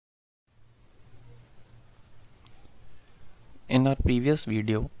In our previous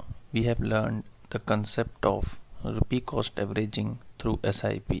video, we have learned the concept of rupee cost averaging through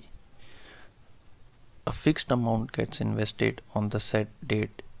SIP. A fixed amount gets invested on the set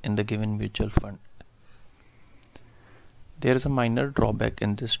date in the given mutual fund. There is a minor drawback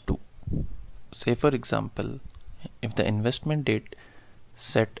in this too. Say for example, if the investment date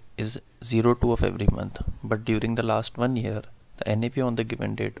set is 02 of every month, but during the last 1 year, the NAV on the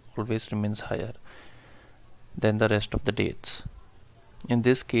given date always remains higher than the rest of the dates. In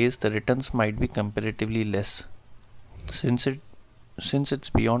this case, the returns might be comparatively less. Since it's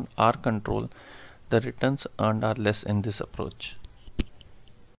beyond our control, the returns earned are less in this approach.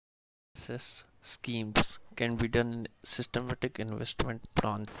 Access schemes can be done in systematic investment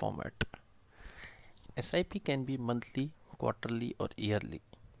plan format. SIP can be monthly, quarterly or yearly.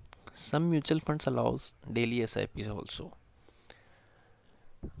 Some mutual funds allows daily SIPs also.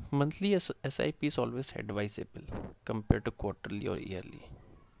 Monthly SIP is always advisable compared to quarterly or yearly.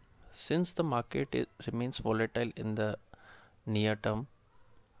 Since the market remains volatile in the near term,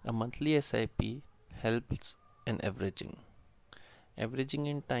 a monthly SIP helps in averaging. Averaging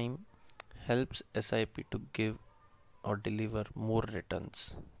in time helps SIP to give or deliver more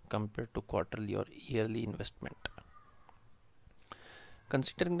returns compared to quarterly or yearly investment.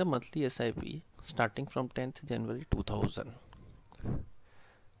 Considering the monthly SIP starting from 10th January 2000.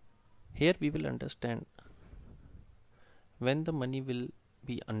 Here we will understand when the money will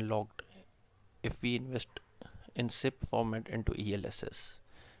be unlocked if we invest in SIP format into ELSS.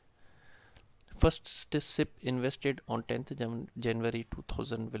 First SIP invested on 10th January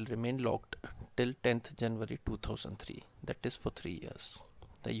 2000 will remain locked till 10th January 2003, that is for 3 years.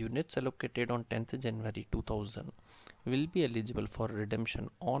 The units allocated on 10th January 2000 will be eligible for redemption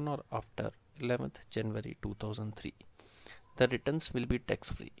on or after 11th January 2003. The returns will be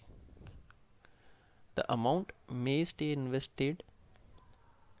tax-free. The amount may stay invested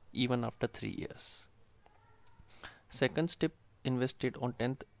even after 3 years. Second SIP invested on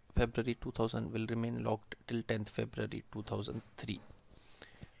 10th February 2000 will remain locked till 10th February 2003.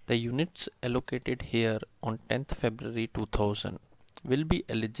 The units allocated here on 10th February 2000 will be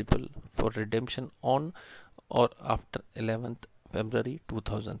eligible for redemption on or after 11th February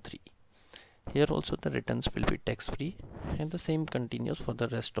 2003. Here also the returns will be tax free and the same continues for the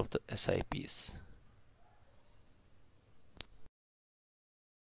rest of the SIPs.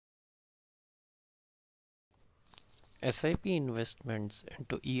 SIP investments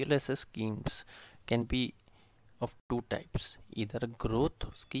into ELSS schemes can be of two types, either a growth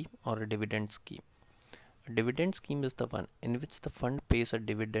scheme or a dividend scheme. A dividend scheme is the one in which the fund pays a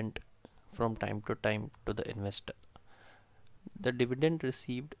dividend from time to time to the investor. The dividend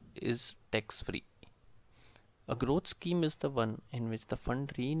received is tax free. A growth scheme is the one in which the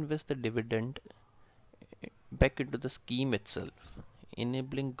fund reinvests the dividend back into the scheme itself,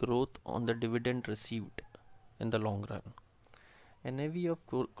 enabling growth on the dividend received in the long run. NAV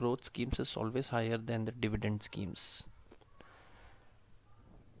of growth schemes is always higher than the dividend schemes.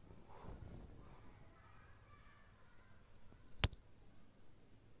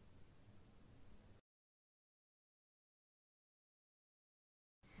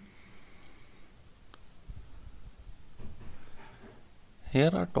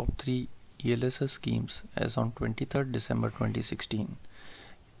 Here are top 3 ELSS schemes as on 23rd December 2016.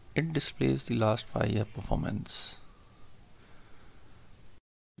 It displays the last 5-year performance.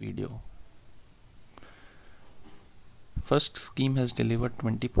 Video. First scheme has delivered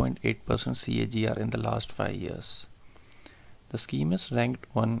 20.8% CAGR in the last 5 years. The scheme is ranked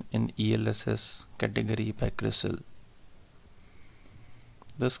 1 in ELSS category by CRISIL.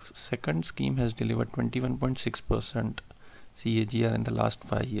 The second scheme has delivered 21.6% CAGR in the last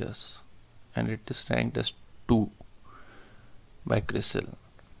 5 years and it is ranked as 2 by CRISIL.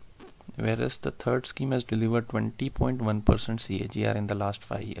 Whereas the third scheme has delivered 20.1% CAGR in the last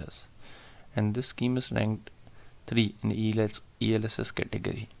 5 years and this scheme is ranked 3 in ELSS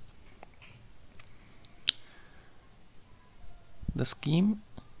category. The scheme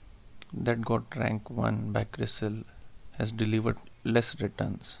that got rank 1 by CRISIL has delivered less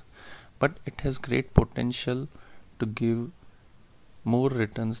returns, but it has great potential to give more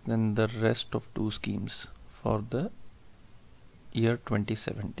returns than the rest of 2 schemes for the year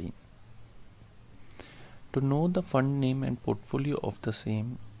 2017. To know the fund name and portfolio of the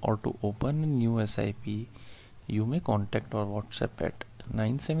same or to open a new SIP, you may contact our WhatsApp at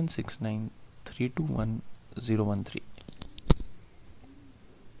 9769 321 013.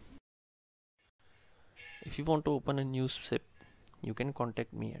 If you want to open a new SIP, you can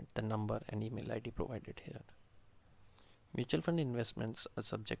contact me at the number and email ID provided here. Mutual fund investments are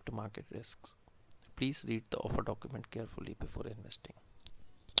subject to market risks. Please read the offer document carefully before investing.